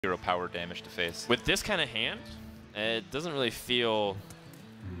0 power damage to face. With this kind of hand, it doesn't really feel...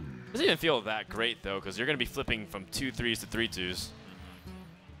 doesn't even feel that great, though, because you're going to be flipping from 2-3s to 3-2s.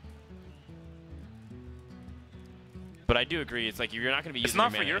 But I do agree, it's like you're not going to be using It's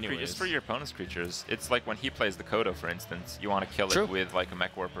not for your anyways. creatures, it's for your opponent's creatures. It's like when he plays the Kodo, for instance, you want to kill it with like a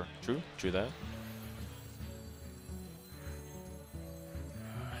Mech Warper. True that.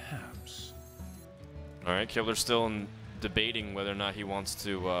 Perhaps. All right, Kibler's still debating whether or not he wants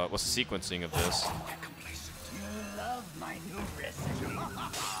to, what's the sequencing of this?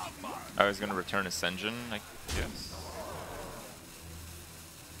 I was going to return Ascension, I guess.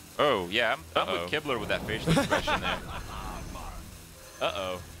 Oh, yeah, I'm with Kibler with that facial expression there.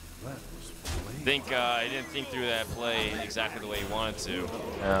 Uh-oh. I didn't think through that play exactly the way he wanted to.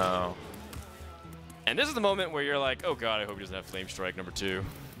 No. And this is the moment where you're like, oh god, I hope he doesn't have Flame Strike number 2.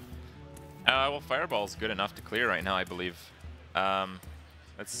 Well, Fireball's good enough to clear right now, I believe. Let's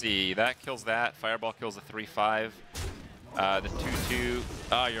see, that kills that. Fireball kills the 3-5. The 2-2.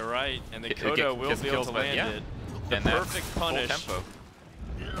 Ah, you're right. And the Kodo will be able to land it. The and perfect punish. Full tempo.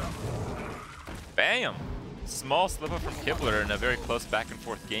 Bam! Small slip up from Kibler in a very close back and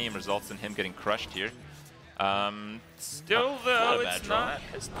forth game results in him getting crushed here. Still though, it's not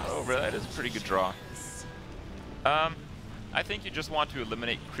over. That is a pretty good draw. I think you just want to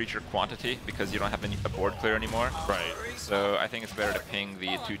eliminate creature quantity because you don't have a board clear anymore. Right. So I think it's better to ping the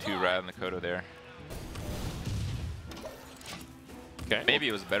 2-2 rather than the Kodo there. Okay. Maybe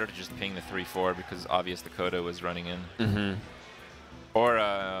it was better to just ping the 3-4 because obvious the Kodo was running in. Mm-hmm. Or,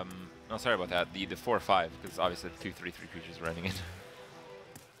 no, sorry about that, the 4-5 because obviously the 2-3 creatures running in.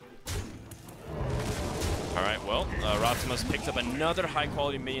 All right, well, Ratsumos picked up another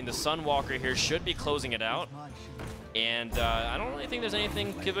high-quality minion. The Sunwalker here should be closing it out. And I don't really think there's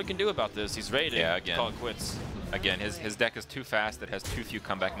anything Kibler can do about this. He's ready to call it quits. Again, his deck is too fast. It has too few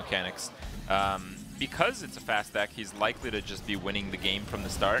comeback mechanics. Because it's a fast deck, he's likely to just be winning the game from the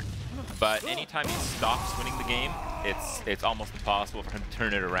start. But anytime he stops winning the game, it's almost impossible for him to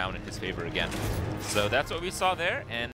turn it around in his favor again. So that's what we saw there. And